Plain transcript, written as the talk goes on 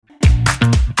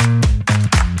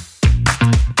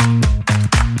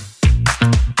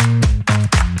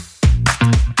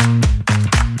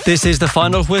This is the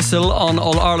final whistle on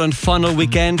All-Ireland final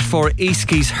weekend for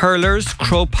Easkey's hurlers.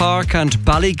 Croke Park and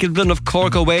Ballygilblin of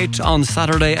Cork await on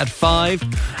Saturday at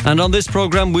 5. And on this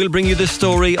programme we'll bring you the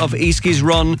story of Easkey's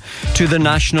run to the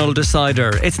national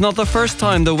decider. It's not the first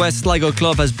time the West Sligo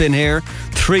club has been here.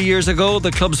 3 years ago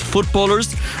the club's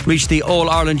footballers reached the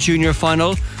All-Ireland junior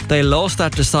final. They lost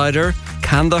that decider.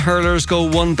 Can the hurlers go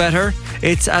one better?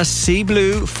 It's a Sea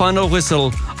Blue final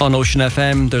whistle on Ocean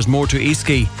FM. There's more to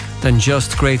Easkey than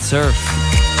just great surf.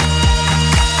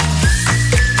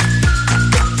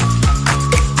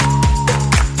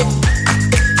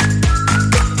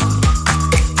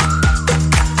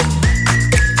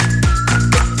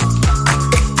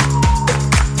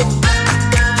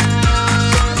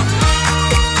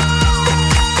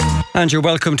 And you're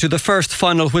welcome to the first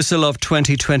final whistle of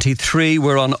 2023.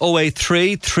 We're on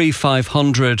 083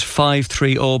 3500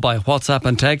 530 by WhatsApp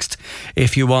and text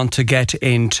if you want to get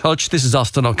in touch. This is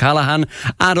Austin O'Callaghan.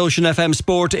 At Ocean FM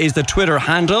Sport is the Twitter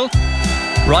handle.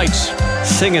 Right,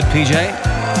 sing it, PJ.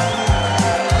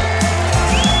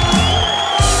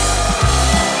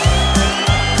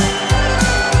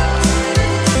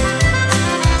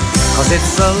 Cause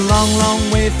it's a long,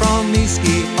 long way from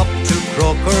Easkey up to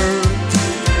Croker,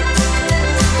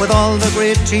 with all the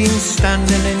great teams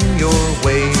standing in your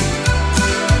way.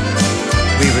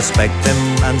 We respect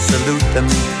them and salute them,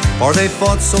 for they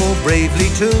fought so bravely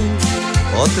too.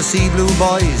 But the Sea Blue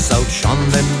boys outshone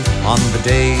them on the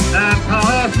day.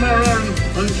 Cahasmoran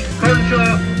and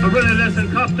Crenshaw, a winner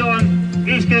lesson, Copton,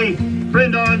 Easkey,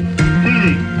 Brindon,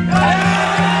 Feeney.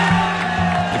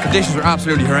 The conditions were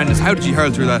absolutely horrendous. How did you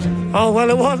hurl through that? Oh, well,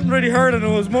 it wasn't really hurling. It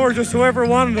was more just whoever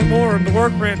wanted it more and the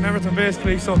work rate and everything,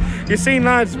 basically. So you've seen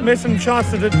lads missing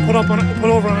shots that they'd put over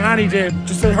on any day.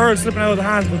 Just the hurl slipping out of the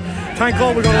hands. But thank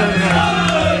God we got over the line.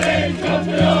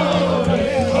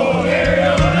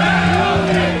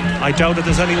 I doubt that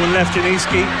there's anyone left in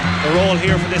Easkey. They're all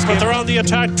here for this game. But they're on the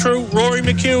attack through. Rory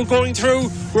McHugh going through.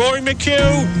 Rory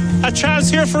McHugh. A chance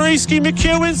here for Easkey.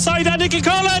 McHugh inside. Andy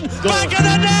Kilcullen. Back in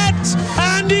the net.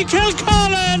 Andy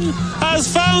Kilcullen has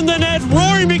found the net.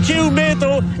 Rory McHugh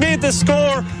made the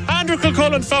score. Andrew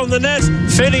Kilcullen found the net.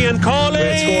 Finney and Cawley.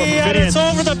 And it's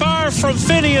over the bar from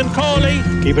Finney and Cawley.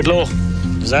 Keep it low.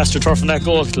 Disaster turf in that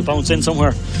goal. It'll bounce in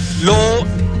somewhere. Low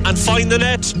and find the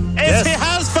net. Yes. He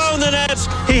has found the net.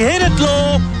 He hit it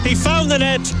low. He found the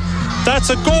net. That's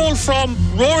a goal from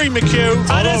Rory McHugh.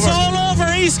 And it's all over.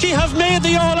 Easkey have made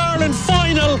the All-Ireland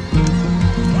final.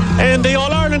 In the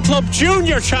All-Ireland Club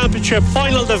Junior Championship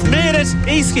final, they've made it.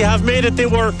 Easkey have made it. They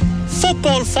were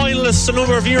football finalists a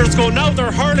number of years ago. Now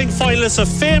they're hurling finalists. A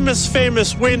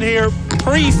famous win here.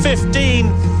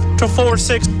 Pre-15 to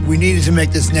 4-6. We needed to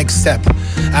make this next step,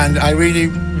 and I really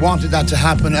wanted that to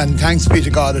happen, and thanks be to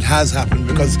God it has happened,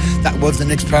 because that was the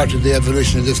next part of the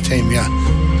evolution of this team.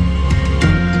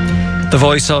 The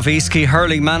voice of Easkey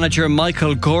hurling manager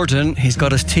Michael Gordon. He's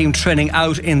got his team training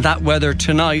out in that weather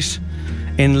tonight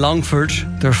in Longford,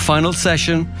 their final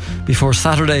session before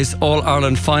Saturday's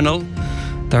All-Ireland final.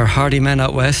 They're hardy men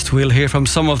out west. We'll hear from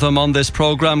some of them on this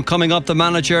programme. Coming up, the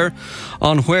manager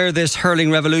on where this hurling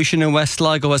revolution in West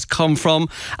Sligo has come from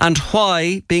and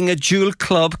why being a dual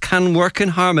club can work in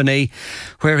harmony,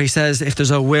 where he says if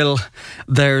there's a will,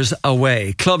 there's a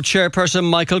way. Club chairperson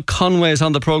Michael Conway is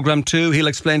on the programme too. He'll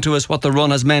explain to us what the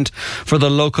run has meant for the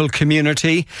local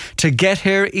community. To get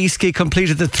here, Easkey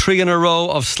completed the 3 in a row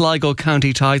of Sligo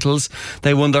County titles.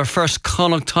 They won their first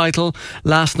Connacht title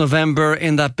last November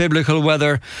in that biblical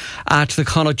weather at the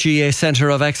Connacht GA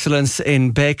Centre of Excellence in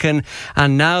Bacon,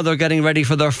 and now they're getting ready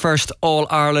for their first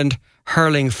All-Ireland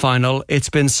hurling final. It's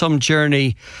been some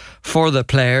journey for the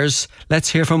players. Let's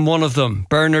hear from one of them.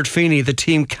 Bernard Feeney, the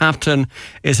team captain,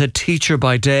 is a teacher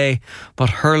by day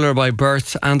but hurler by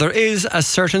birth, and there is a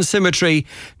certain symmetry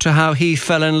to how he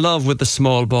fell in love with the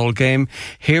small ball game.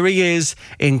 Here he is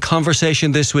in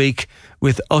conversation this week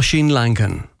with Oisín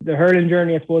Langan. The hurling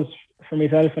journey, I suppose, for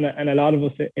myself and a lot of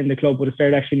us in the club would have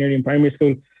started actually nearly in primary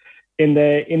school in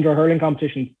the indoor hurling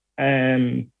competitions,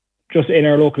 just in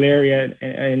our local area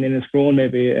and in Escrone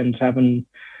maybe, and having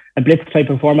a blitz type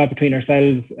of format between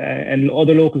ourselves and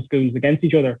other local schools against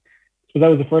each other. So that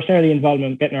was the first early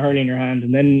involvement, getting a hurling in your hand.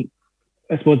 And then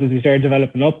I suppose as we started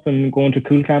developing up and going to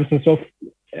cool camps and stuff,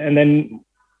 and then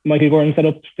Michael Gordon set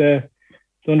up the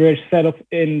underage setup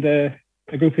in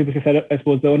a group of people who set up, I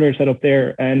suppose, the underage set up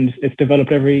there, and it's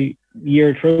developed every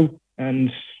year through. And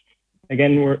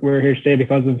again, we're here today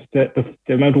because of the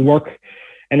amount of work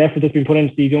and effort that's been put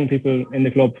into these young people in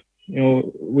the club. You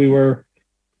know, we were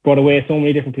brought away so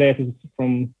many different places,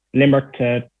 from Limerick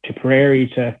to Prairie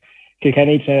to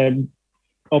Kilkenny to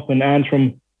up in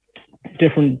Antrim,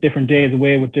 different days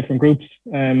away with different groups.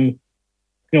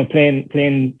 Playing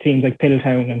teams like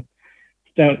Piltown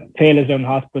and Taylor's down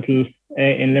Hospital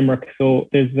in Limerick. So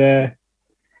there's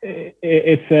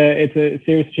it's a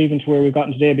serious achievement to where we've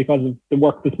gotten today because of the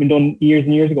work that's been done years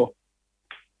and years ago.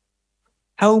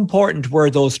 How important were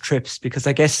those trips? Because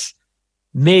I guess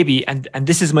maybe, and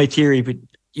this is my theory, but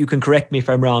you can correct me if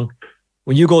I'm wrong.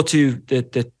 When you go to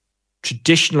the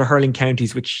traditional hurling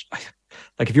counties, which,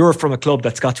 like, if you're from a club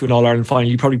that's got to an All-Ireland final,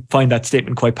 you probably find that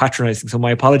statement quite patronising. So my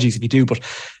apologies if you do, but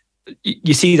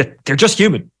you see that they're just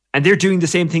human and they're doing the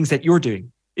same things that you're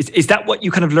doing. Is that what you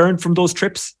kind of learned from those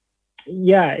trips?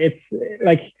 Yeah, it's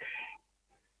like,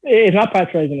 it's not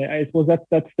patronising. I suppose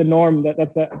that's the norm.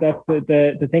 That's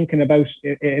the thinking about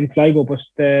in Sligo. But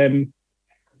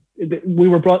we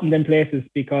were brought in them places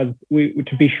because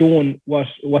to be shown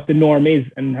what the norm is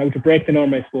and how to break the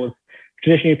norm. I suppose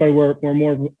traditionally, probably we're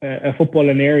more of a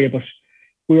footballing area, but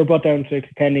we were brought down to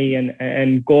Kilkenny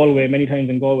and Galway many times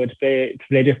in Galway to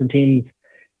play different teams,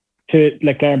 to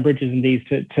like Glen Bridges and these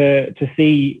to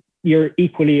see you're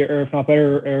equally or if not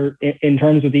better or in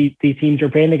terms of the teams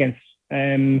you're playing against.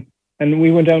 And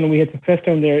we went down and we had success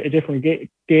down there at different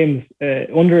games,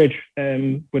 underage,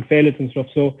 with failures and stuff.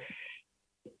 So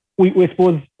we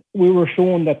suppose we were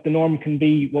shown that the norm can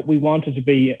be what we wanted to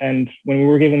be. And when we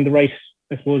were given the right,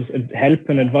 I suppose, help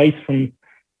and advice from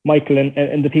Michael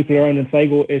and the people around in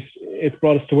Sligo, it's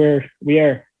brought us to where we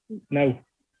are now.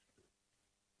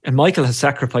 And Michael has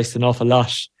sacrificed an awful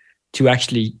lot to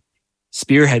actually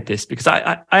spearhead this, because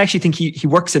I actually think he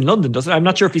works in London, doesn't he? I'm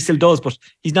not sure if he still does, but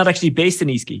he's not actually based in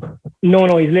Easkey.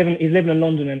 No, he's living in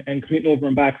London and commuting over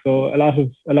and back. So a lot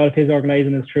of his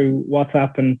organising is through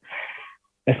WhatsApp, and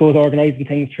I suppose organising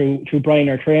things through Brian,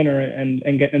 our trainer, and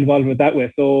getting involved with that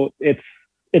way. So it's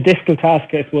a difficult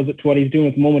task, I suppose, to what he's doing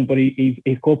at the moment, but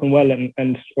he's coping well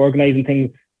and organising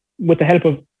things with the help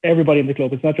of everybody in the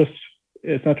club. It's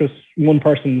not just one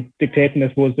person dictating. I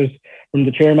suppose there's, from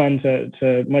the chairman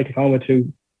to Michael Conway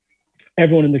to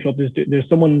everyone in the club, there's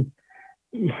someone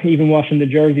even washing the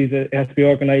jerseys. It has to be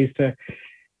organised to,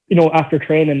 after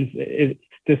trainings,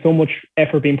 there's so much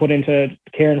effort being put into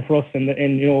caring for us and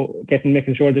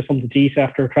making sure there's something to eat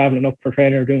after travelling up for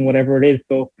training or doing whatever it is.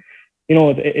 So,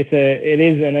 it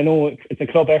is, and I know it's a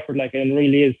club effort, like, and it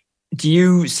really is. Do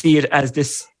you see it as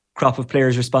this crop of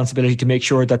players' responsibility to make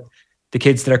sure that the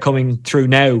kids that are coming through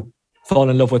now fall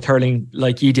in love with hurling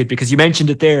like you did? Because you mentioned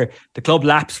it there, the club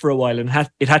lapsed for a while and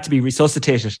it had to be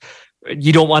resuscitated.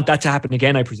 You don't want that to happen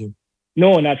again, I presume.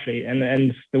 No, naturally,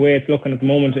 and the way it's looking at the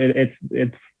moment, it's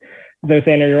as I was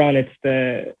saying earlier on,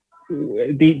 it's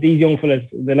these young fellas,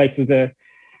 the likes of the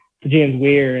James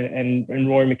Weir and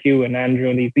Rory McHugh and Andrew,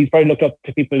 and these probably looked up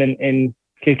to people in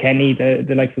Kilkenny,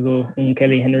 the likes of Owen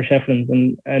Kelly, Henry Shefflins,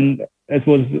 and I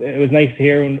suppose it was nice to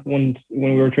hear when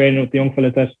we were training with the young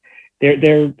fellas that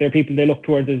they're people they look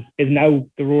towards is now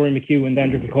the Rory McHugh and the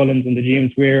Andrew Cullens and the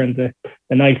James Weir and the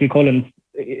Nigel Cullens.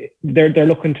 They're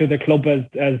looking to the club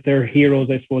as their heroes,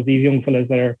 I suppose. These young fellas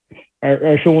that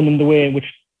are showing them the way in which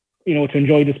to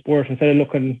enjoy the sport instead of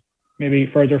looking maybe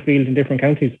further afield in different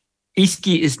counties.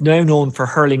 Easkey is now known for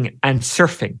hurling and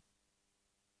surfing.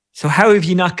 So how have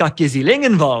you not got Gizzy Ling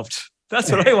involved?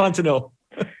 That's what I want to know.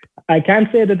 I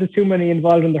can't say that there's too many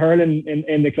involved in the hurling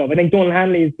in the club. I think Donald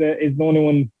Hanley is the only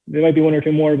one. There might be one or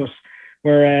two more, but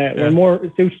we're more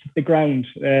suited to the ground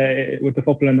with the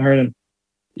football and the hurling.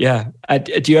 Yeah.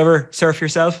 Do you ever surf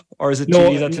yourself, or is it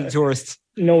leave that to the tourists?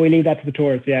 No, we leave that to the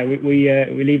tourists. Yeah, we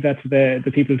leave that to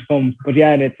the people to come. But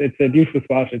yeah, and it's a beautiful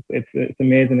spot. It's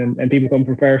amazing, and people come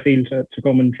from Fairfield to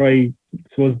come and try, I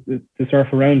suppose, to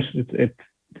surf around.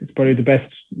 It's probably the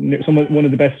best, one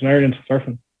of the best in Ireland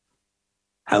surfing.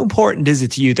 How important is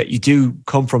it to you that you do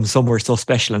come from somewhere so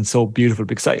special and so beautiful?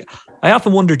 Because I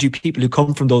often wonder, do people who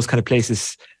come from those kind of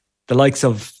places, the likes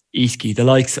of Easkey, the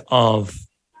likes of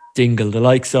Dingle, the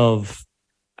likes of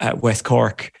West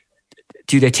Cork,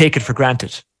 do they take it for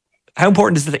granted? How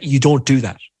important is it that you don't do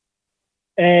that?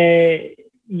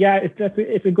 Yeah,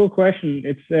 it's a good question.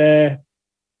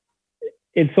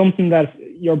 It's something that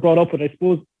you're brought up with. I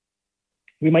suppose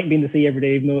we might be in the sea every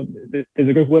day, even though there's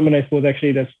a group of women, I suppose,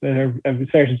 actually that have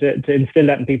started to instill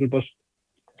that in people. But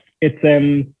it's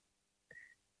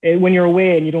when you're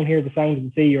away and you don't hear the sounds of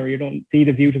the sea or you don't see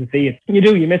the view to the sea,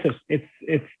 you miss it.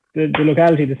 It's the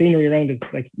locality, the scenery around it.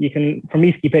 Like, you can, from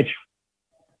Easkey Pitch,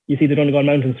 you see the Donegal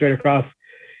Mountains straight across.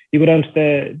 You go down to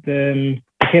the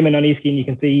Kimmin on Easkey and you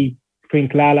can see between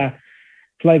Clala,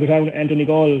 Sligo Town and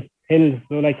Donegal hills.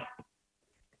 So, like,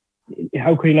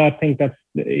 how could you not think that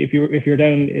if you're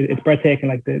down, it's breathtaking,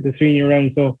 like the scenery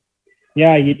around. So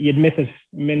yeah, you'd miss it.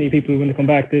 Many people, when they come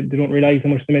back, they don't realise how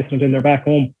much they miss it until they're back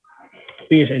home.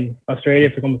 Be it in Australia,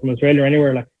 if they're coming from Australia or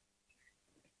anywhere. Like,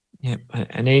 yeah,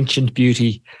 an ancient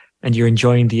beauty, and you're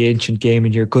enjoying the ancient game,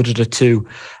 and you're good at it too.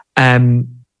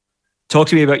 Talk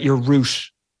to me about your route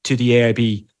to the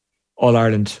AIB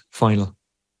All-Ireland final.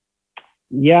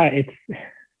 Yeah,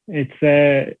 it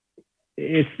started,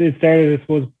 I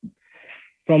suppose,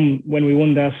 from when we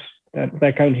won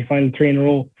that county final 3 in a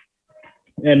row,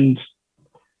 and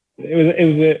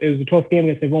it was a tough game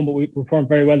against everyone, but we performed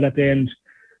very well that day, and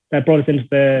that brought us into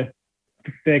the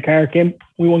Carrick game.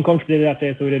 We won comfortably that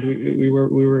day, so we did. We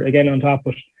were again on top,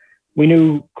 but we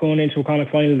knew going into a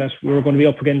Connacht final that we were going to be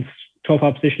up against tough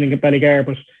opposition in Ballygar,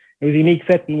 but it was a unique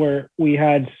setting where we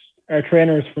had our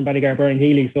trainers from Ballygar, Bernard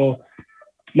Feeney, so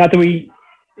not that we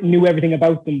knew everything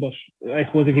about them, but I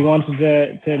suppose if you wanted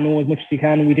to know as much as you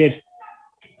can, we did.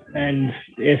 And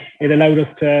it allowed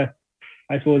us to,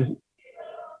 I suppose,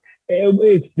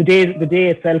 it's the day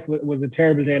itself was a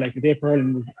terrible day. Like, the day for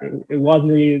hurling, it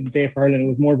wasn't really the day for hurling. It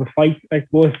was more of a fight, I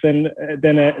suppose, than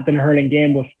a hurling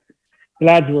game. But the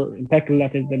lads were impeccable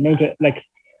at it. The amount of, like,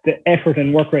 the effort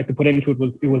and work rate they put into it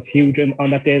was huge. And on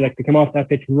that day, like, they came off that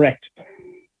pitch wrecked.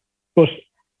 But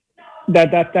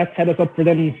that set us up for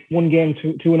then one game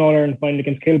to an All-Ireland final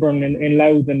against Kilburn in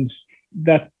Louth, and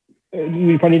that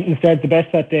we probably didn't start the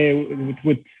best that day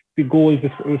with the goals. The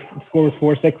score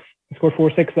was 4-6. We scored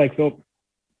 4-6, like, so.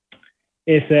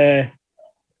 We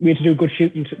had to do good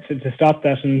shooting to stop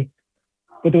that,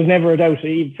 but there was never a doubt.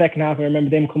 Even second half, I remember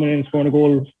them coming in and scoring a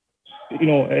goal. You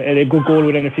know, a good goal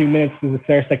within a few minutes of the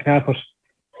start second half, but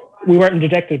we weren't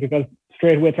dejected because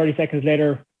straight away, 30 seconds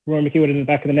later, Rory McHugh in the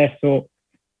back of the net. So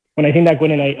when I think that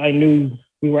went in, I knew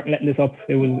we weren't letting this up.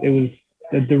 It was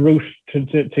the route to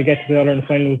get to the All-Ireland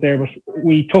final was there, but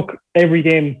we took every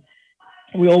game.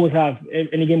 We always have.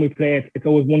 Any game we play, it's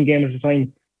always one game at a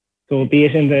time. So be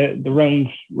it in the round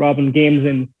robin games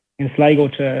in Sligo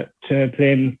to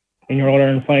play in your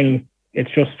All-Ireland final,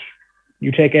 it's just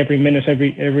you take every minute,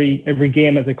 every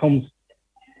game as it comes.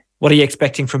 What are you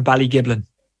expecting from Ballygiblin?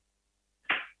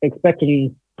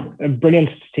 Expecting a brilliant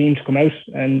team to come out,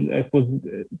 and I suppose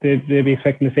they'll be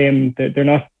expecting the same. They're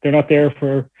not there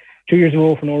for 2 years in a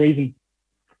row for no reason.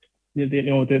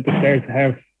 The players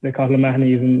have the Colin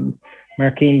Mahoney's and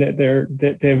Mark Keane, they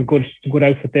have a good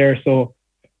outfit there. So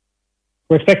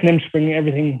we're expecting them to bring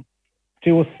everything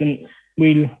to us, and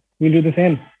we'll do the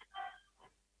same.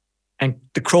 And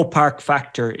the Croke Park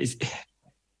factor is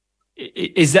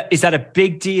that a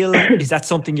big deal? Is that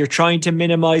something you're trying to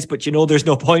minimise, but you know there's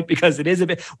no point because it is a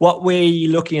bit? What way are you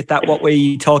looking at that? What way are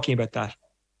you talking about that?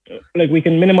 Like, we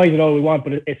can minimise it all we want,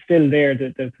 but it's still there,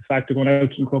 the factor going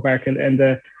out to Croke Park and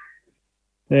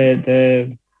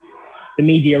the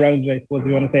media around it, I suppose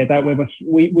we want to say it that way. But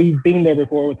we've been there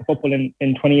before with the football in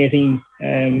 2018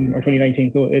 or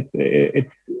 2019, so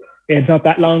it's not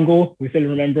that long ago. We still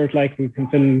remember it. Like, we can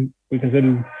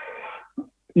still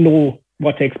know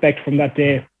what to expect from that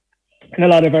day. And a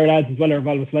lot of our lads as well are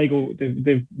involved with Sligo.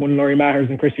 They've won Laurie Matters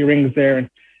and Christy Rings there, and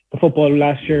the football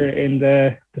last year in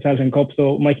the Tailteann Cup.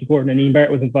 So Mikey Gordon and Ian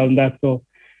Barrett was involved in that. So,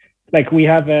 like, we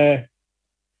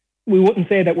wouldn't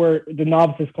say that we're the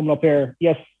novices coming up here.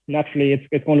 Yes, naturally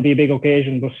it's going to be a big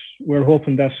occasion, but we're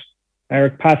hoping that our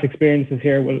past experiences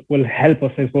here will help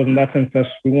us, I suppose, in that sense, that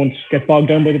we won't get bogged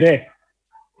down by the day.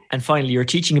 And finally, you're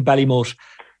teaching in Ballymote.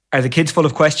 Are the kids full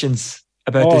of questions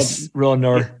about this run,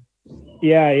 or?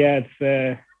 Yeah,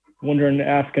 it's wondering,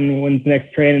 asking when's the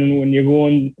next training, when you're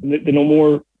going. They know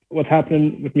more what's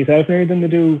happening with myself nearly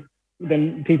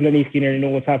than people in Easkey nearly know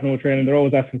what's happening with training. They're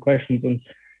always asking questions and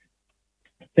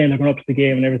saying they're going up to the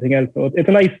game and everything else. So it's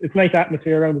a nice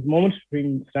atmosphere around at the moment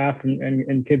between staff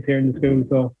and kids here in the school.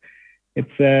 So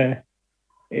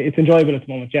it's enjoyable at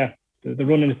the moment. Yeah, the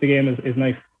run into the game is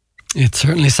nice. It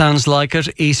certainly sounds like it.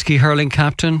 Easkey hurling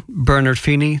captain Bernard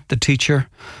Feeney, the teacher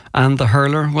and the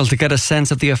hurler. Well, to get a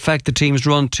sense of the effect the team's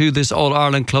run to this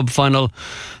All-Ireland club final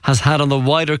has had on the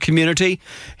wider community,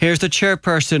 here's the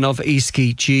chairperson of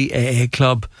Easkey GAA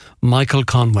Club, Michael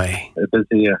Conway. A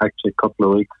busy, hectic couple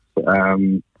of weeks.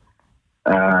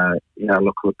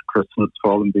 Look, with Christmas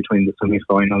falling between the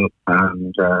semi-final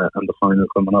and the final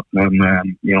coming up, and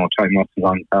then time wasn't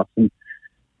long passing,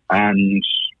 and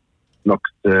look,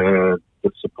 the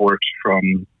support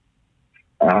from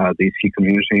the Easkey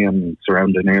community and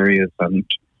surrounding areas, and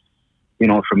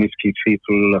from Easkey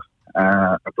people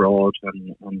abroad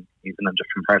and even in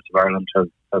different parts of Ireland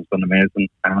has been amazing.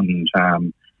 And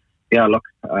a lot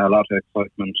of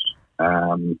excitement,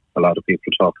 a lot of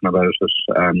people talking about it,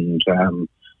 and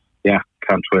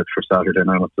can't wait for Saturday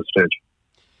now at this stage.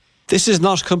 This is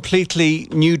not completely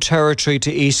new territory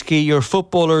to Easkey. Your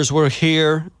footballers were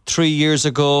here 3 years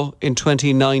ago in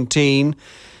 2019.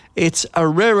 It's a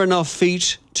rare enough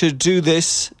feat to do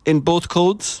this in both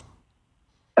codes?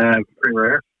 Very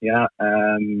rare, yeah.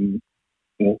 Open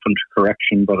to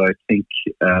correction, but I think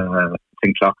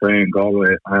Loughrea and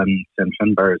Galway and St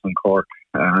Finbarrs and Cork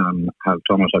have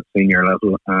done it at senior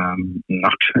level.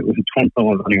 Don't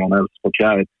know of anyone else, but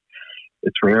yeah,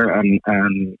 it's rare and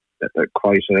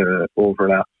quite a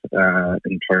overlap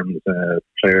in terms of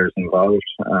players involved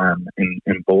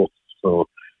in both. So,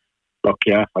 look,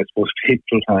 yeah, I suppose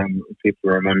people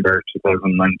remember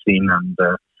 2019 and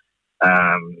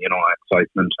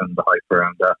excitement and the hype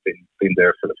around that being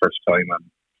there for the first time,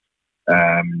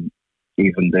 and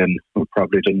even then we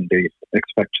probably didn't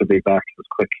expect to be back as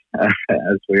quick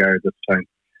as we are this time.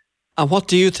 And what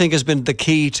do you think has been the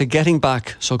key to getting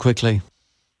back so quickly?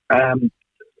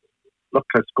 Look,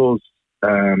 I suppose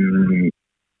 2019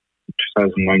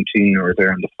 we were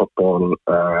there in the football.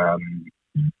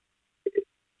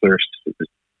 There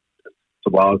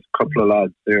was a couple of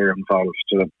lads there involved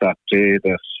that day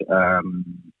that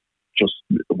just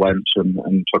went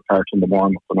and took part in the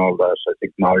warm-up and all that. I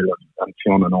think Niall and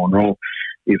Fiona O'Neill,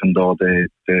 even though they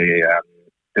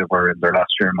were in their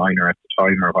last year minor at the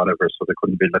time or whatever, so they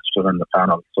couldn't be listed in the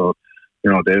panel. So,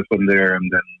 they've been there,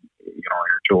 and then,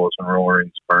 your Joes and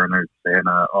Rory's, Bernard,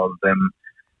 Feeney, all of them,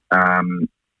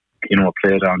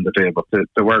 played on the day, but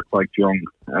they were quite young,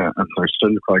 and they're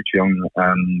still quite young,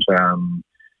 and,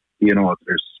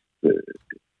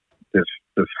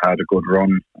 they've had a good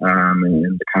run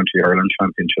in the County Ireland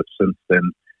Championship since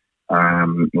then,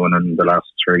 winning the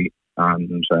last three,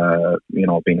 and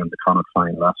being in the Connacht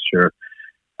final last year.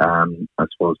 I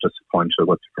suppose disappointed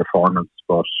with the performance,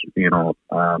 but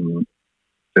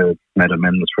they've made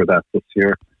amends for that this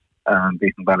year,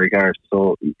 beating Ballygar.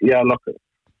 So yeah, look, I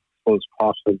suppose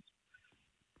part of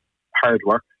hard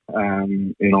work,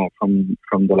 from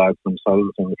the lads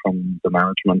themselves and from the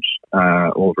management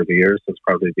over the years has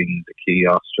probably been the key,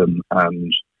 Austin,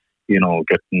 and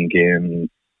getting games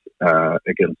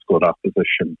against good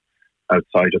opposition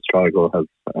outside of Sligo has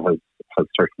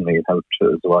certainly helped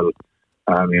as well.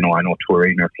 I know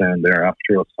Turin are playing there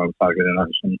after us on Saturday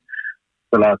night, and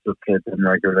the lads have played them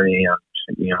regularly, and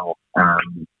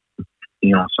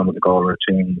some of the Galway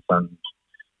teams and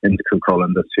in the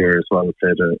Cuchulainn this year as well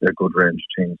played a good range of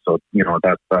teams, so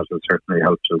that has certainly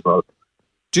helped as well.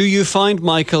 Do you find,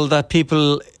 Michael, that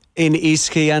people in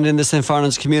Easkey and in the St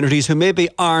Farnans communities who maybe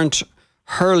aren't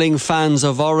hurling fans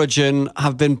of origin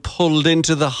have been pulled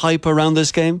into the hype around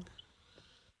this game?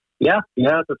 Yeah,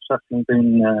 that's definitely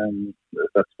been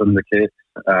the case.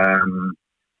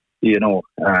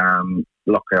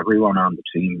 Look, everyone on the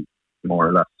team, more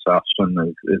or less,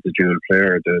 Austin is a dual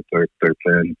player. They're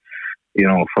playing,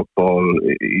 football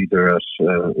either at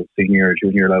senior or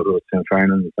junior level with St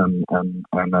Farnans and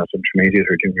at intermediate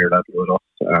or junior level with us.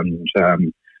 And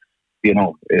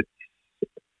it's,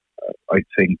 I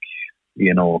think,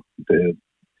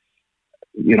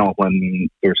 when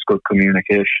there's good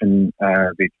communication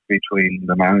between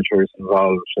the managers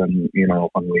involved, and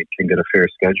when we can get a fair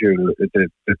schedule, they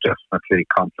definitely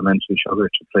complement each other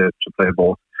to play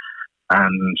both.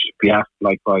 And yeah,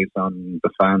 likewise on the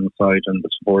fan side and the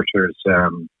supporters, I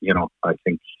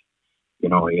think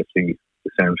you see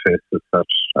the same faces at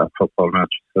football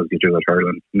matches as you do at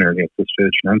Ireland nearly at this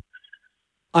stage now.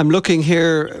 I'm looking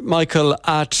here, Michael,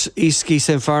 at Easkey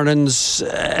St Farnans'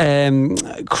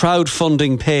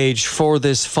 crowdfunding page for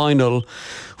this final,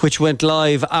 which went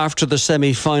live after the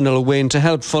semi-final win to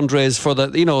help fundraise for the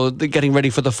getting ready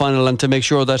for the final and to make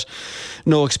sure that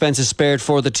no expense is spared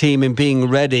for the team in being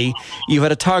ready. You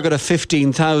had a target of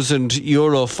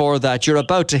 €15,000 for that. You're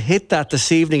about to hit that this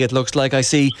evening, it looks like. I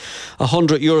see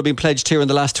 €100 being pledged here in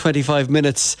the last 25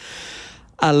 minutes.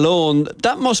 Alone,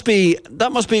 that must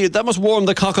warm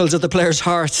the cockles of the players'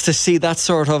 hearts to see that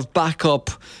sort of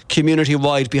backup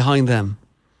community-wide behind them.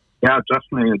 Yeah,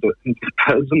 definitely. The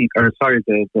target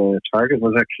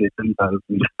was actually 10,000,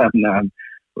 and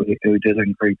we did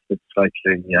increase it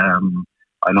slightly. I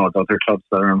know the other clubs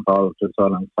that are involved as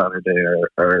well on Saturday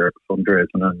are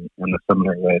fundraising in a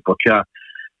similar way. But yeah,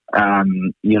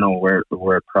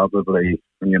 we're probably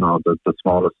the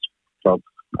smallest club.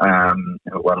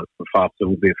 The Foster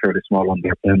will be a fairly small one.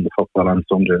 They're playing the football on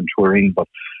Sunday in Turin, but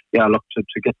yeah, look,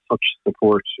 to get such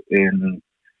support in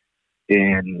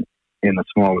a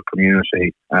small community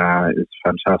is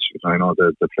fantastic. I know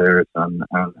the players and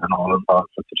all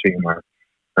involved with the team are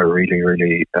really,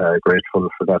 really grateful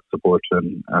for that support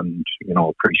and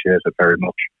appreciate it very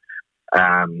much.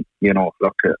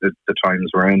 Look, the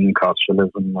times we're in, cost of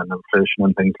living and inflation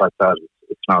and things like that,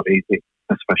 it's not easy,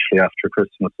 especially after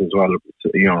Christmas as well.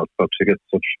 But to get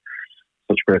such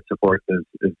great support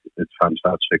is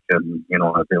fantastic, and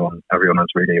everyone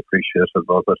is really appreciative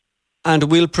of it. And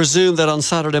we'll presume that on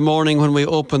Saturday morning, when we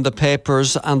open the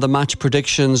papers and the match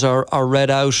predictions are read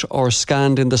out or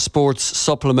scanned in the sports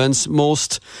supplements,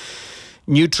 most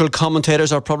neutral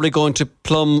commentators are probably going to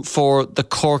plumb for the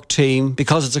Cork team,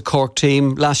 because it's a Cork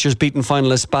team, last year's beaten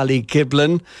finalist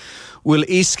Ballygiblin. Will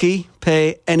Easkey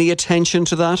pay any attention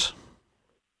to that?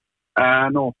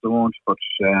 No, they won't, but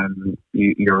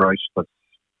you're right. That's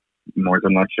more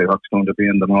than likely what's going to be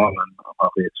in them all, and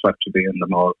what we expect to be in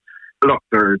them all. Look,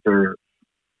 they're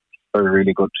a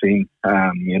really good team.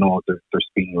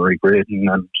 There's been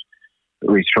regrading and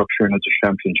restructuring of the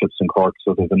championships in Cork,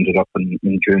 so they've ended up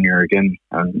in junior again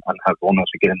and have won it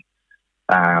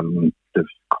again. They've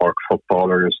Cork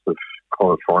footballers,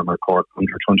 they've former Cork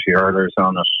under-20 hurlers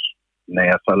on it, an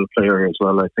AFL player as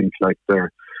well. I think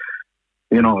they're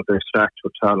stacked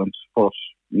with talent, but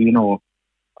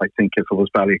I think if it was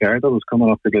Ballygar that was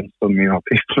coming up against them,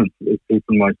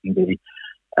 people mightn't be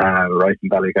writing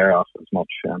Ballygar off as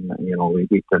much, and we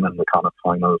beat them in the Connacht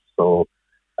finals. So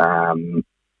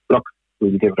look,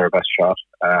 we'll give it our best shot.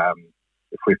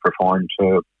 If we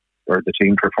the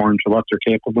team perform to what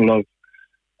they're capable of,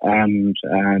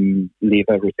 and leave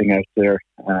everything out there,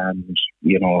 and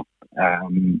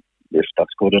if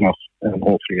that's good enough, and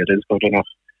hopefully it is good enough,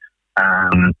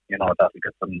 that'll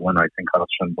get them win, I think,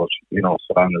 option. But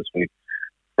so long as we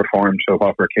perform to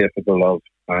what we're capable of,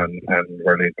 and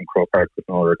we're leaving Croke Park with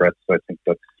no regrets, I think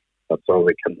that's all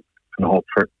we can hope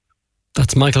for.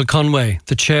 That's Michael Conway,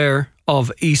 the chair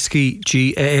of Easkey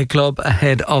GAA Club,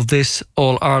 ahead of this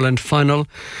All-Ireland final.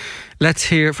 Let's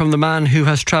hear from the man who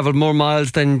has travelled more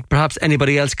miles than perhaps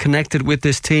anybody else connected with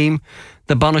this team,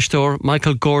 the Bonnestour,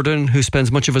 Michael Gordon, who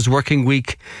spends much of his working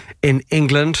week in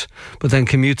England, but then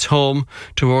commutes home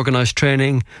to organise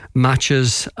training,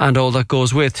 matches and all that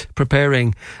goes with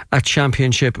preparing a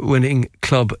championship-winning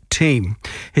club team.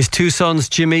 His two sons,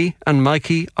 Jimmy and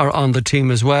Mikey, are on the team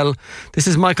as well. This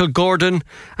is Michael Gordon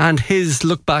and his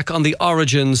look back on the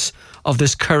origins of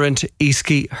this current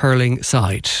Easkey hurling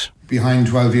side. Behind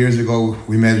 12 years ago,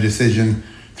 we made a decision,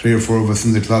 3 or 4 of us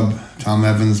in the club, Tom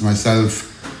Evans, myself,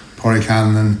 Porry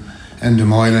Callan and Enda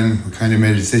Moylan, we kind of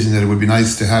made a decision that it would be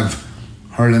nice to have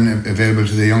hurling available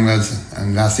to the young lads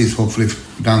and lassies, hopefully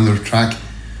down the track,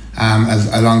 as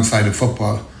alongside of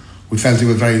football. We felt it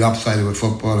was very lopsided with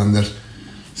football, and that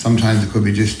sometimes it could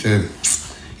be just,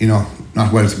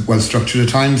 not well structured at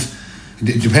times,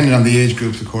 depending on the age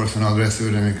groups, of course, and all the rest of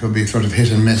it, and it could be sort of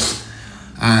hit and miss.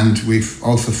 And we've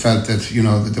also felt that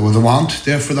that there was a want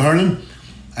there for the hurling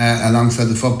alongside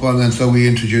the football, and so we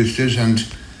introduced it,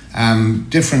 and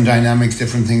different dynamics,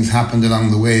 different things happened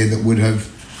along the way that would have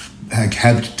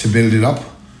helped to build it up.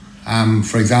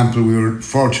 For example, we were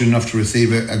fortunate enough to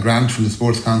receive a grant from the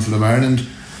Sports Council of Ireland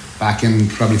back in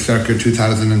probably circa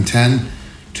 2010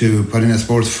 to put in a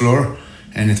sports floor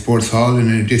in a sports hall in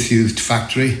a disused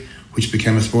factory, which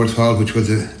became a sports hall, which was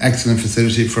an excellent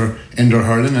facility for indoor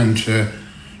hurling, and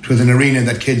it was an arena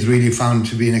that kids really found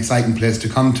to be an exciting place to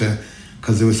come to,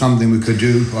 because there was something we could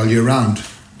do all year round.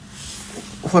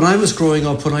 When I was growing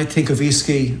up, when I think of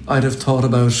Easkey, I'd have thought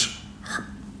about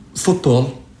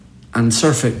football and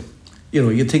surfing.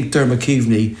 You'd think Dermot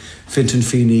Keaveney, Fintan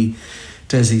Feeney,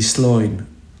 Desi Sloyne.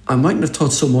 I mightn't have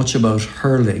thought so much about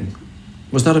hurling.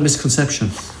 Was that a misconception?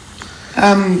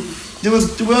 There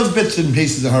was bits and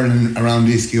pieces of hurling around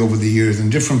Easkey over the years,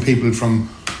 and different people from,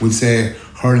 we'd say,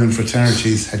 hurling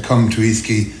fraternities had come to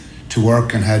Easkey to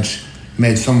work and had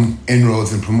made some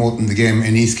inroads in promoting the game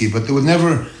in Easkey, but there was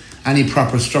never any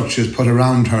proper structures put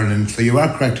around hurling. So you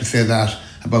are correct to say that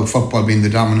about football being the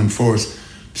dominant force,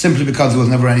 simply because there was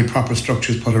never any proper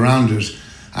structures put around it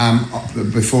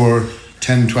before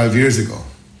 10, 12 years ago.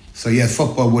 So yes,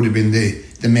 football would have been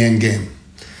the main game.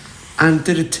 And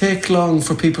did it take long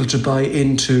for people to buy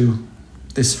into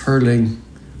this hurling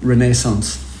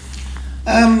renaissance?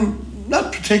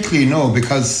 Not particularly, no,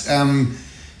 because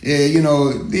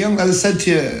the young, as I said to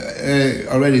you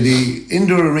already, the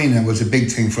indoor arena was a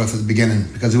big thing for us at the beginning,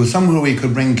 because it was somewhere we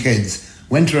could bring kids,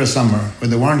 winter or summer, where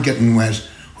they weren't getting wet,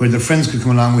 where their friends could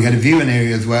come along. We had a viewing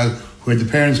area as well, where the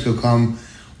parents could come.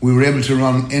 We were able to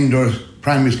run indoor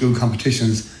primary school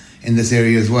competitions in this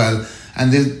area as well,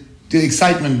 and the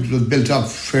excitement was built up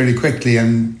fairly quickly,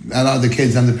 and a lot of the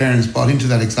kids and the parents bought into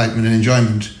that excitement and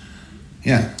enjoyment.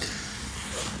 Yeah.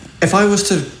 If I was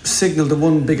to signal the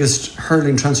one biggest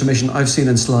hurling transformation I've seen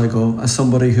in Sligo, as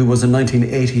somebody who was a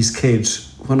 1980s kid,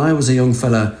 when I was a young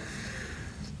fella,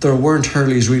 there weren't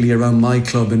hurleys really around my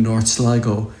club in North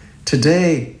Sligo.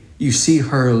 Today, you see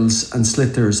hurls and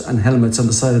slitters and helmets on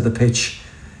the side of the pitch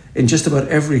in just about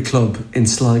every club in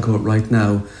Sligo right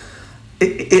now.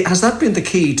 Has that been the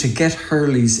key to get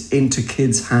hurleys into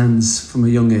kids' hands from a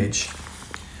young age?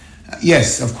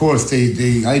 Yes, of course.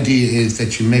 The idea is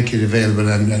that you make it available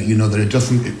and that it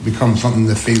doesn't become something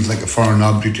that feels like a foreign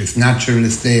object. It's natural,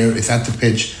 it's there, it's at the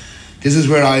pitch. This is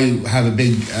where I have a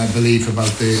big belief about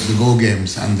the Go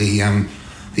games and the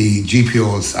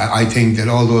GPOs. I think that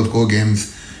all those Go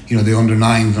games, the under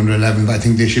 9s, under 11s, I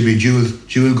think they should be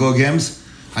dual Go games.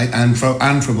 And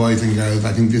for boys and girls,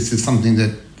 I think this is something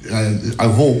that I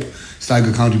hope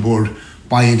Sligo County Board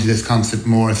buy into this concept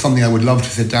more. It's something I would love to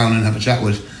sit down and have a chat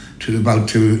to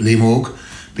Liam Oak,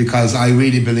 because I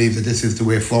really believe that this is the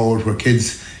way forward, where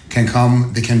kids can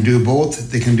come, they can do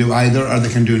both, they can do either or they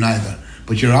can do neither.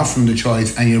 But you're offering the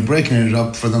choice and you're breaking it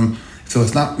up for them, so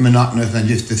it's not monotonous and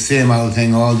just the same old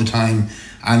thing all the time,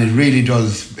 and it really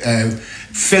does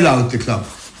fill out the club.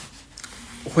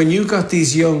 When you got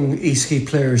these young Easkey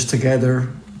players together,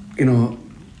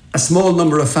 a small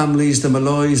number of families, the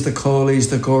Malloys, the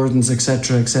Cawleys, the Gordons,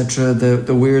 etc.,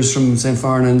 the Weirs from St.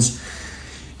 Farnans,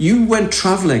 you went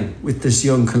travelling with this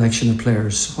young collection of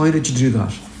players. Why did you do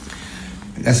that?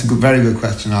 That's a very good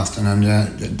question, Austin, and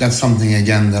that's something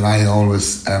again that I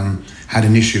always had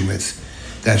an issue with.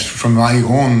 That from my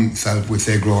own self, would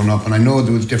say growing up, and I know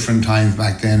there was different times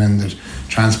back then, and that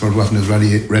transport wasn't as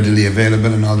readily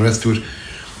available and all the rest of it.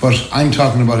 But I'm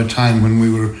talking about a time when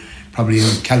we were probably in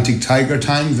Celtic Tiger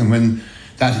times, and when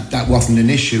that wasn't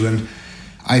an issue, and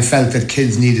I felt that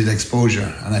kids needed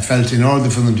exposure, and I felt in order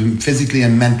for them to physically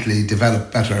and mentally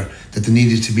develop better, that they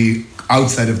needed to be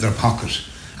outside of their pocket.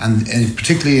 And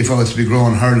particularly if I was to be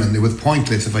growing hurling, it was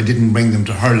pointless if I didn't bring them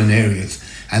to hurling areas.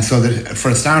 And so that for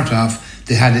a start off,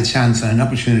 they had a chance and an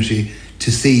opportunity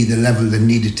to see the level they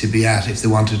needed to be at if they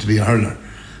wanted to be a hurler.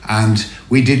 And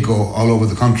we did go all over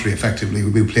the country effectively.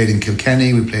 We played in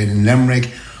Kilkenny, we played in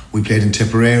Limerick, we played in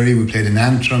Tipperary, we played in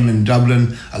Antrim, in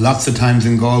Dublin, lots of times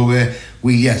in Galway.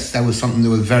 That was something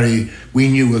that we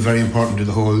knew was very important to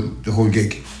the whole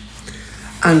gig.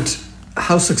 And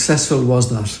how successful was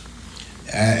that?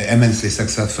 Immensely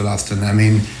successful, Austin. I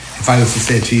mean, if I was to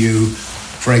say to you,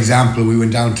 for example, we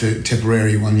went down to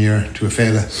Tipperary one year to a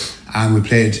Féile, and we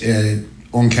played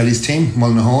Owen Kelly's team,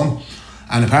 Mullinahone.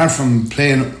 And apart from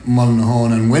playing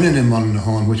Mullinahone and winning in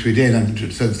Mullinahone, which we did, and to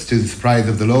the surprise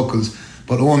of the locals,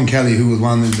 but Owen Kelly, who was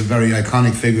one of the very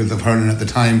iconic figures of hurling at the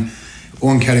time,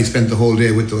 Owen Kelly spent the whole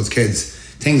day with those kids.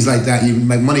 Things like that,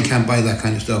 money can't buy that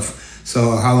kind of stuff.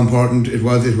 So how important it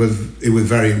was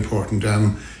very important.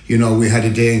 We had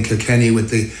a day in Kilkenny with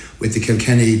the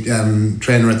Kilkenny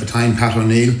trainer at the time, Pat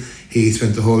O'Neill. He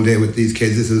spent the whole day with these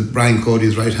kids. This is Brian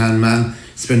Cody's right-hand man,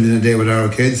 spending a day with our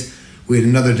kids. We had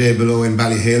another day below in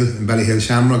Ballyhill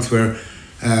Shamrocks, where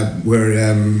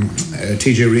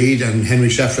TJ Reid and Henry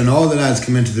Shefflin, all the lads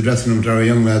came into the dressing room to our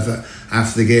young lads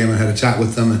after the game and had a chat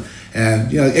with them.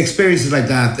 Experiences like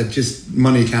that just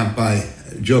money can't buy.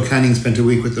 Joe Canning spent a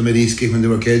week with them at Easkey when they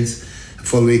were kids, a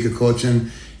full week of coaching.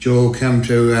 Joe came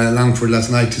to Longford last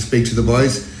night to speak to the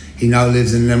boys. He now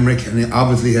lives in Limerick, and he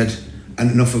obviously had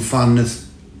enough of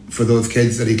fondness for those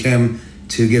kids that he came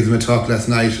to give them a talk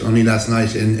only last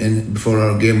night in before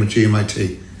our game with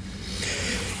GMIT.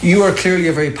 You are clearly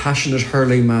a very passionate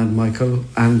hurling man, Michael,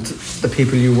 and the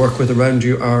people you work with around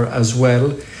you are as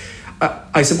well.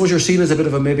 I suppose you're seen as a bit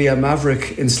of maybe a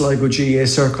maverick in Sligo GA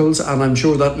circles, and I'm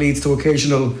sure that leads to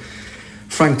occasional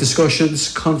frank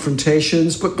discussions,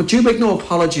 confrontations, but you make no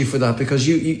apology for that, because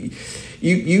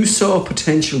you saw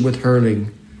potential with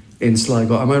hurling in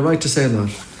Sligo. Am I right to say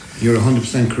that? You're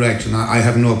 100% correct, and I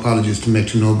have no apologies to make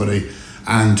to nobody.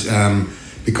 And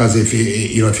because if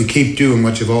you keep doing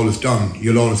what you've always done,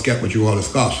 you'll always get what you always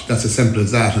got. That's as simple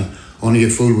as that, and only a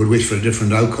fool would wish for a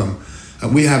different outcome.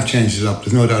 We have changed it up,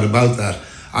 there's no doubt about that.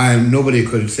 Nobody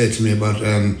could say to me about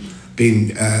being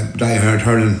die-hard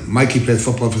hurling. Mikey plays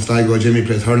football for Sligo, Jimmy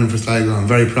plays hurling for Sligo. I'm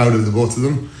very proud of the both of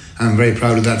them. I'm very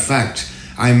proud of that fact.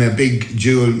 I'm a big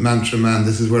dual mantra man.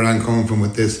 This is where I'm coming from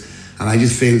with this, and I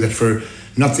just feel that for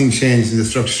nothing changed in the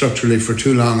structurally for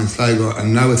too long in Sligo,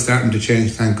 and now it's starting to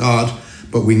change, thank God,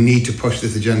 but we need to push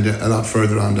this agenda a lot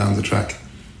further on down the track.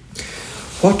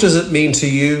 What does it mean to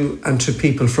you and to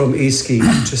people from Easkey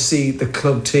to see the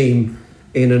club team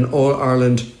in an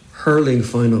All-Ireland hurling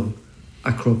final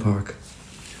at Croke Park?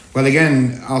 Well,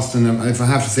 again, Austin, if I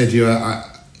have to say to you,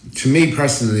 to me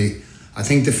personally, I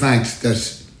think the fact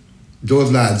that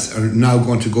those lads are now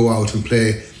going to go out and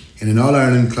play in an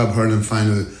All-Ireland club hurling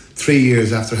final 3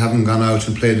 years after having gone out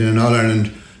and played in an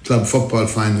All-Ireland club football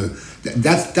final,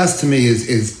 that's to me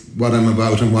is what I'm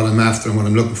about and what I'm after and what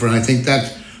I'm looking for. And I think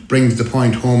that brings the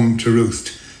point home to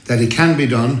roost, that it can be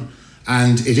done,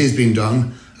 and it is being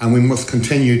done, and we must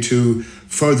continue to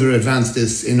further advance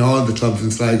this in all the clubs in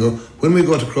Sligo. When we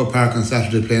go to Croke Park on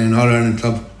Saturday playing an All-Ireland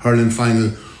Club hurling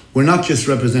final, we're not just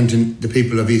representing the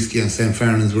people of Easkey and St.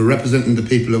 Fernan's, we're representing the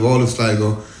people of all of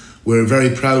Sligo. We're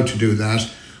very proud to do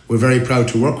that. We're very proud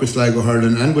to work with Sligo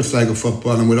hurling and with Sligo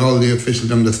football and with all the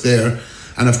officialdom that's there.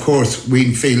 And of course,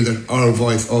 we feel that our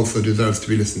voice also deserves to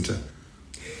be listened to.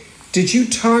 Did you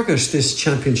target this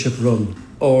championship run,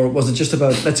 or was it just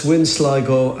about let's win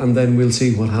Sligo and then we'll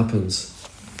see what happens?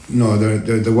 No,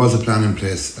 there was a plan in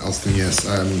place, Austin, yes.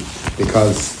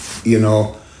 Because, you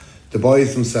know, the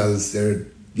boys themselves, they're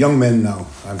young men now.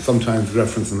 I sometimes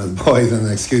reference them as boys,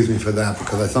 and excuse me for that,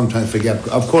 because I sometimes forget.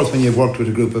 Of course, when you've worked with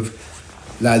a group of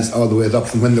lads all the way up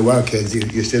from when they were kids,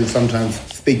 you still sometimes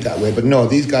speak that way. But no,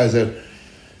 these guys are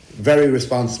very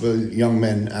responsible young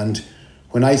men, and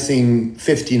when I seen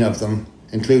 15 of them,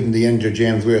 including the injured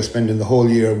James Weir, spending the whole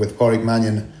year with Pádraig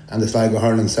Mannion and the Sligo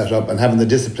hurling set up and having the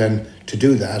discipline to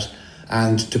do that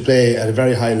and to play at a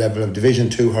very high level of Division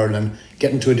 2 hurling,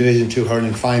 getting to a Division 2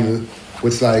 hurling final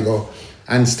with Sligo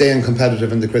and staying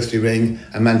competitive in the Christie Ring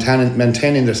and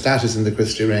maintaining their status in the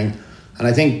Christie Ring. And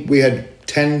I think we had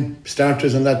 10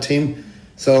 starters on that team.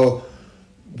 So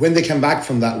when they came back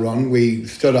from that run, we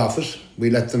stood off it. We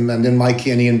let them, and then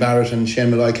Mikey and Ian Barrett and Shane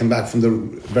Malloy came back from the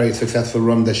very successful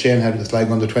run that Shane had with the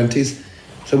Sligo under 20s.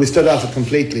 So we stood off it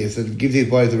completely. So give these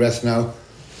boys the rest now.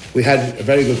 We had a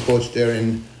very good coach there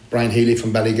in Brian Healy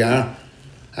from Ballygar.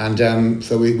 And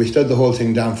so we stood the whole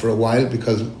thing down for a while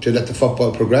because to let the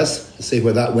football progress, to see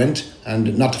where that went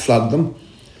and not to flog them.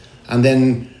 And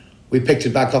then we picked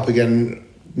it back up again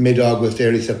mid-August,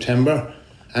 early September.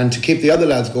 And to keep the other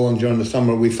lads going during the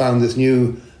summer, we found this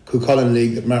new Cuchulainn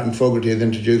League that Martin Fogarty had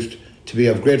introduced to be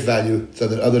of great value so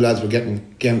that other lads were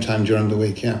getting game time during the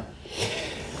week, yeah.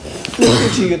 Listening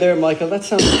to you there, Michael,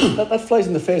 that flies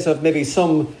in the face of maybe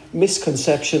some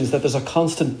misconceptions that there's a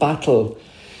constant battle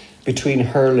between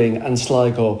hurling and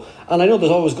Sligo. And I know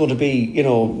there's always going to be, you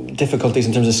know, difficulties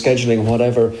in terms of scheduling and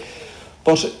whatever.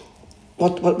 But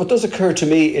what does occur to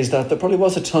me is that there probably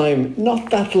was a time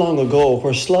not that long ago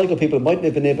where Sligo people mightn't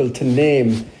have been able to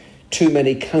name too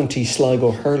many county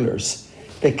Sligo hurlers.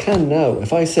 They can now.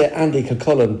 If I say Andy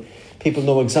Cuchulainn, people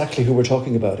know exactly who we're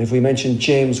talking about. If we mention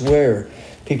James Weir,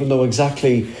 people know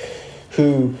exactly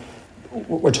who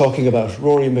we're talking about.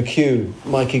 Rory McHugh,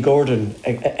 Mikey Gordon,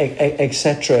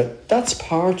 etc. That's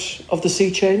part of the sea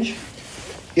change?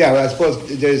 Yeah, well, I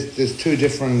suppose there's two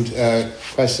different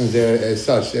questions there as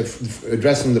such. If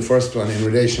addressing the first one in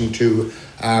relation to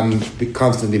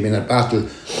constantly being at battle,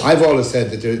 I've always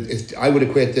said that I would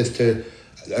equate this to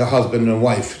a husband and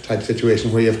wife type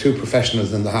situation where you have two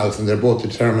professionals in the house and they're both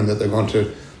determined that they're going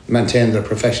to maintain their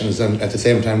professions and at the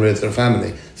same time raise their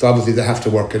family. So obviously they have to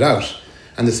work it out.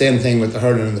 And the same thing with the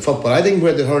hurling and the football. I think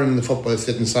where the hurling and the football is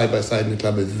sitting side by side in the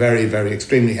club is very, very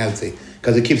extremely healthy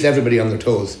because it keeps everybody on their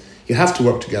toes. You have to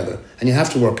work together and you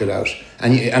have to work it out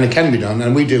and it can be done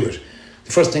and we do it.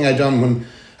 The first thing I done when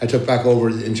I took back over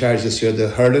in charge this year, the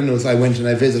hurling, was I went and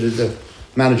I visited the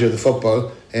manager of the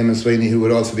football, Eamon Sweeney, who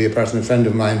would also be a personal friend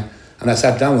of mine, and I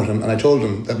sat down with him and I told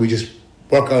him that we just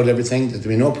work out everything, that there'd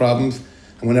be no problems,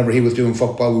 and whenever he was doing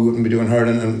football we wouldn't be doing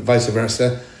hurling and vice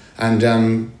versa.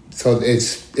 And so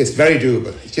it's very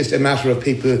doable. It's just a matter of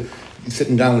people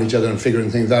sitting down with each other and figuring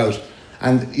things out.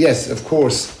 And yes, of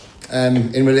course,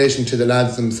 in relation to the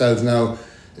lads themselves now,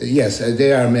 yes,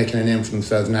 they are making a name for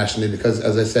themselves nationally because,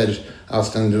 as I said,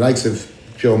 Austin, the likes of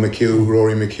Joe McHugh,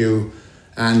 Rory McHugh,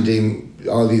 Andy,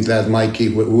 all these lads, Mikey,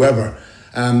 whoever,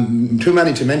 too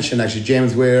many to mention actually,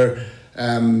 James Weir,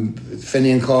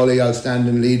 Finney and Cawley,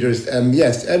 outstanding leaders.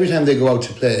 Yes, every time they go out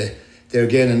to play, they're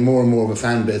gaining more and more of a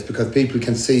fan base because people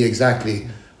can see exactly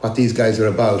what these guys are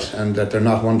about and that they're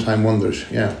not one-time wonders,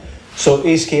 yeah. So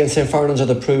Easkey and St. Fernan's are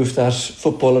the proof that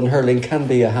football and hurling can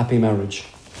be a happy marriage.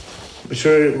 But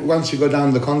sure, once you go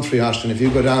down the country, Austin, if you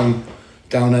go down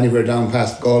anywhere down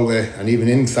past Galway and even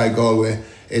inside Galway,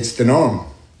 it's the norm.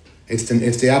 It's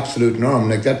the absolute norm.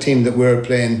 Like that team that we're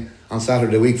playing on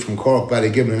Saturday week from Cork,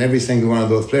 Ballygiblin, every single one of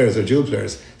those players are dual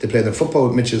players. They play their football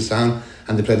with Mitchelstown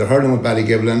and they play their hurling with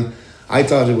Ballygiblin. I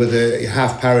thought it was a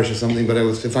half parish or something, but I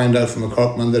was to find out from a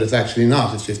Corkman that it's actually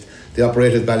not. It's just they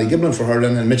operate at Ballygiblin for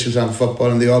hurling and Mitchelstown for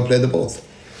football, and they all play the both.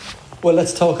 Well,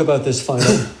 let's talk about this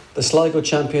final. The Sligo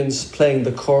champions playing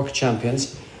the Cork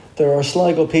champions. There are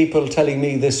Sligo people telling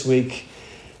me this week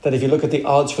that if you look at the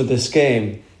odds for this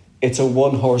game, it's a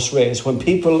one-horse race. When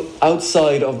people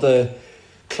outside of the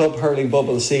club hurling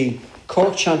bubble see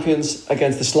Cork champions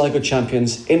against the Sligo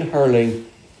champions in hurling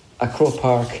at Croke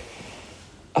Park,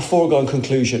 a foregone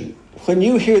conclusion. When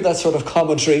you hear that sort of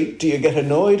commentary, do you get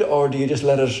annoyed or do you just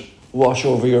let it wash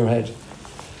over your head?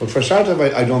 Well, for starters,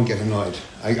 I don't get annoyed.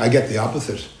 I get the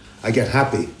opposite. I get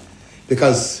happy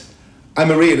because I'm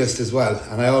a realist as well,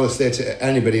 and I always say to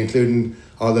anybody, including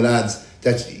all the lads,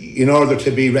 that in order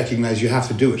to be recognised, you have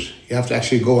to do it. You have to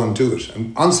actually go and do it.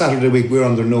 And on Saturday week, we're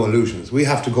under no illusions. We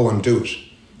have to go and do it.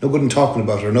 No good in talking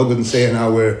about it, or no good in saying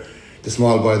how we're the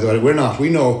small boys. We're not. We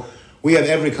know. We have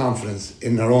every confidence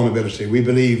in our own ability. We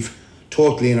believe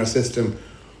totally in our system.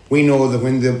 We know that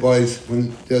when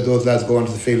those lads go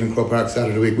onto the field in Croke Park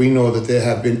Saturday week, we know that they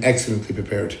have been excellently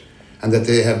prepared, and that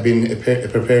they have been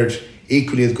prepared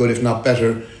equally as good, if not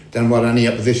better, than what any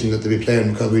opposition that they'll be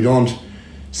playing, because we don't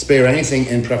spare anything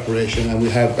in preparation, and we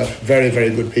have got very,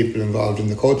 very good people involved in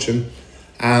the coaching.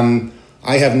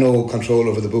 I have no control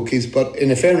over the bookies, but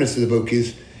in fairness to the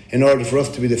bookies, in order for us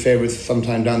to be the favourites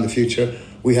sometime down the future,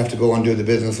 we have to go and do the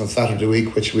business on Saturday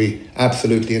week, which we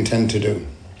absolutely intend to do.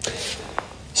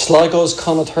 Sligo's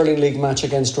Connacht Hurling League match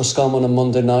against Roscommon on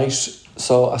Monday night.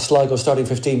 So a Sligo starting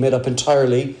 15 made up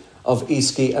entirely of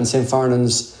Easkey and St.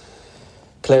 Farnan's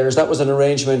players. That was an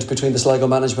arrangement between the Sligo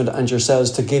management and yourselves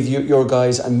to give your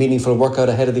guys a meaningful workout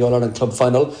ahead of the All-Ireland Club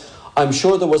final. I'm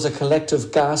sure there was a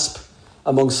collective gasp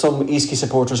among some Easkey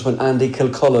supporters when Andy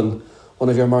Kilcullen,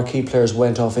 one of your marquee players,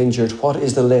 went off injured. What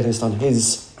is the latest on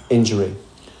his injury?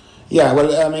 Yeah,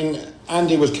 well, I mean,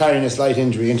 Andy was carrying a slight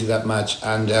injury into that match,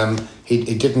 and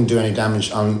he didn't do any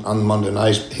damage on Monday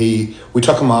night. We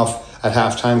took him off at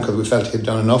half time because we felt he'd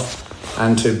done enough,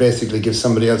 and to basically give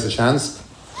somebody else a chance,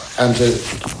 and to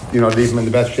leave him in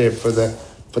the best shape for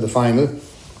the final.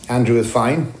 Andrew is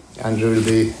fine. Andrew will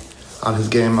be on his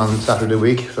game on Saturday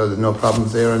week, so there's no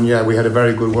problems there. And yeah, we had a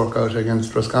very good workout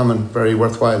against Roscommon, very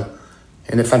worthwhile,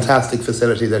 in a fantastic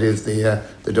facility that is the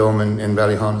Dome in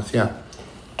Ballyhonus. Yeah.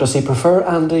 Does he prefer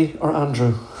Andy or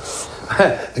Andrew?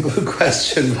 A good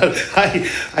question. But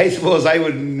I suppose I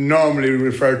would normally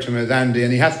refer to him as Andy,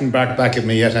 and he hasn't barked back at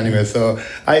me yet anyway, so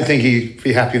I think he'd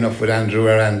be happy enough with Andrew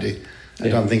or Andy. I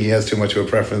don't think he has too much of a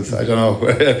preference. I don't know.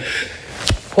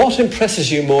 What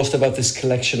impresses you most about this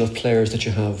collection of players that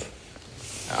you have?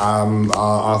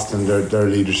 Often their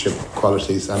leadership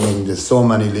qualities. I mean, there's so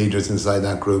many leaders inside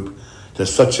that group.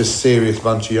 There's such a serious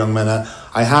bunch of young men.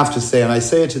 I have to say, and I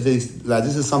say to these lads,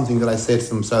 this is something that I say to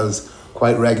themselves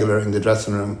quite regular in the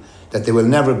dressing room, that they will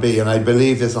never be, and I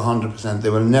believe this 100%, they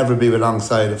will never be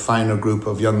alongside a finer group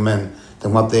of young men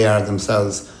than what they are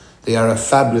themselves. They are a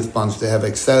fabulous bunch. They have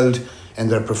excelled in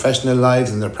their professional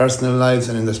lives, in their personal lives,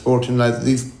 and in their sporting lives.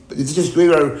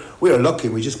 We are lucky.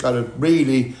 We just got a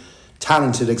really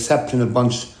talented, exceptional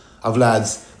bunch of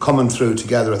lads coming through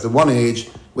together at the one age,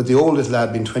 with the oldest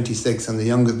lad being 26 and the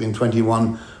youngest being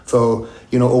 21. So,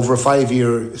 over a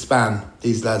 5-year span,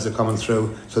 these lads are coming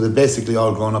through. So they're basically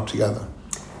all grown up together.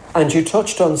 And you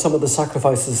touched on some of the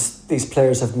sacrifices these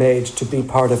players have made to be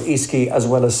part of Easkey as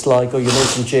well as Sligo. You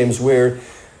mentioned James Weir.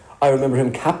 I remember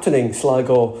him captaining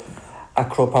Sligo at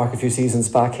Croke Park a few seasons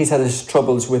back. He's had his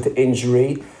troubles with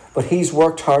injury, but he's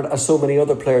worked hard, as so many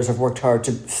other players have worked hard,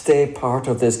 to stay part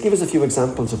of this. Give us a few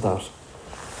examples of that.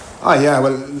 Well,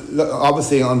 look,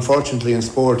 obviously, unfortunately, in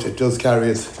sport, it does carry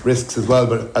its risks as well.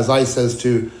 But as I says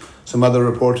to some other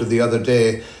reporter the other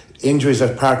day, injuries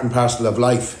are part and parcel of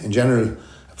life in general,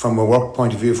 from a work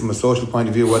point of view, from a social point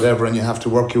of view, whatever, and you have to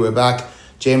work your way back.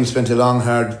 James spent a long,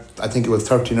 hard, I think it was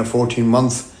 13 or 14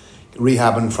 months,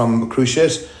 rehabbing from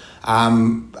cruciate.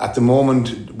 At the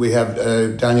moment, we have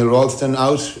Daniel Ralston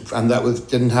out, and that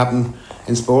didn't happen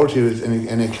in sport. He was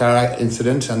in a car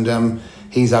incident, and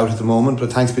he's out at the moment,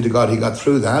 but thanks be to God he got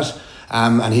through that,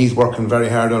 and he's working very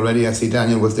hard already. I see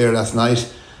Daniel was there last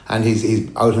night, and he's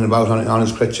out and about on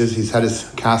his crutches. He's had his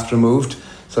cast removed,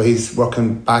 so he's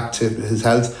working back to his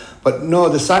health. But no,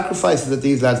 the sacrifices that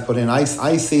these lads put in, I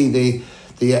see the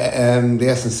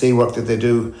S&C work that they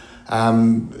do,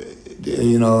 on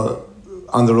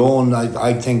their own.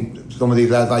 I think some of these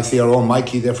lads, I see our own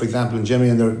Mikey there, for example, and Jimmy,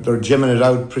 and they're gymming it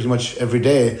out pretty much every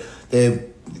day. They're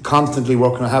constantly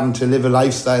working on having to live a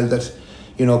lifestyle that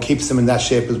keeps them in that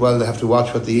shape as well. They have to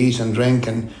watch what they eat and drink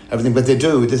and everything, but they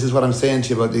do. This is what I'm saying to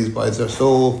you about these boys. They're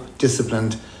so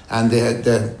disciplined, and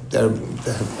they're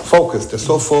focused. They're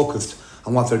so focused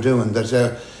on what they're doing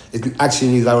that it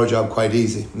actually leaves our job quite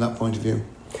easy from that point of view.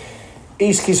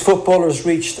 Easkey's footballers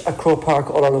reached a Croke Park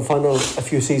All-Ireland final a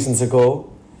few seasons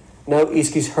ago. Now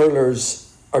Easkey's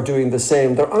hurlers are doing the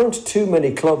same. There aren't too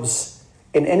many clubs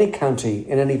in any county,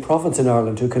 in any province in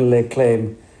Ireland, who can lay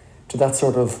claim to that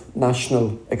sort of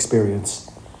national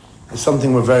experience. It's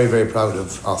something we're very, very proud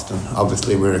of, Austin.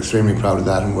 Obviously, we're extremely proud of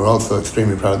that, and we're also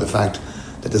extremely proud of the fact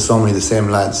that there's so many of the same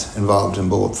lads involved in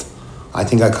both. I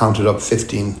think I counted up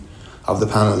 15 of the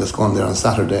panel that's going there on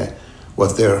Saturday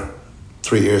was there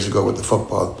 3 years ago with the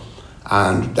football,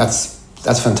 and that's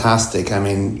fantastic. I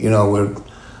mean, you know,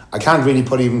 I can't really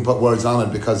put words on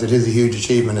it, because it is a huge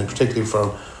achievement, and particularly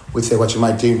for, we'd say, what you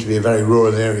might deem to be a very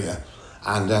rural area,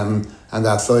 and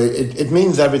that, so it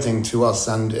means everything to us,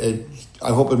 and I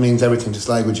hope it means everything to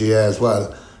Sligo GA as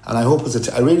well. And I hope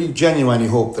I really genuinely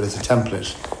hope that it's a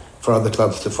template for other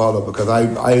clubs to follow, because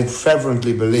I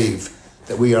fervently believe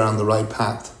that we are on the right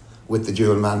path with the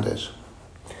dual mandate.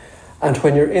 And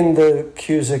when you're in the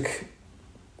Cusick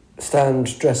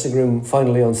stand dressing room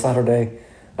finally on Saturday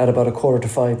at about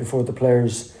 5:15 before the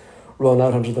players run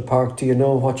out onto the park, do you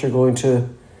know what you're going to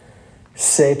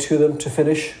say to them to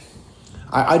finish?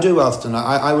 I do, Austin.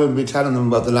 I will be telling them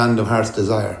about the land of heart's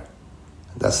desire.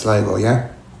 That's Sligo, yeah?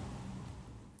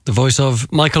 The voice of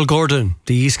Michael Gordon,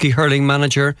 the Easkey hurling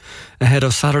manager, ahead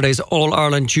of Saturday's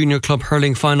All-Ireland Junior Club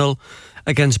hurling final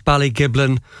against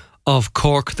Ballygiblin of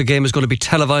Cork. The game is going to be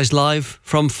televised live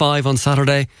from 5 on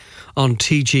Saturday on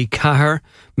TG Cahir.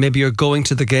 Maybe you're going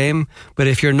to the game, but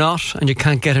if you're not and you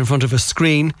can't get in front of a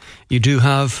screen, you do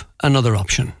have another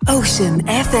option. Ocean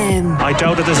FM. I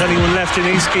doubt that there's anyone left in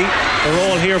Easkey. They're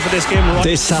all here for this game.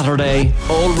 This Saturday,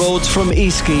 all roads from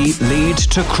Easkey lead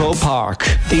to Crow Park.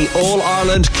 The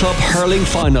All-Ireland Club hurling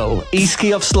final,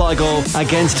 Easkey of Sligo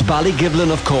against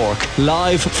Ballygiblin of Cork.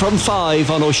 Live from 5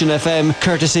 on Ocean FM,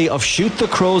 courtesy of Shoot the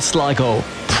Crow Sligo.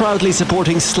 Proudly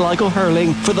supporting Sligo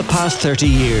hurling for the past 30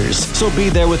 years. So be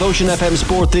there with Ocean FM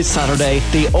Sport this Saturday.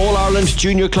 The All-Ireland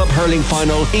Junior Club hurling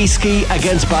final, Easkey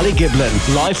against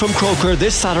Ballygiblin. Live from Croker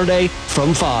this Saturday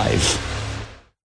from 5.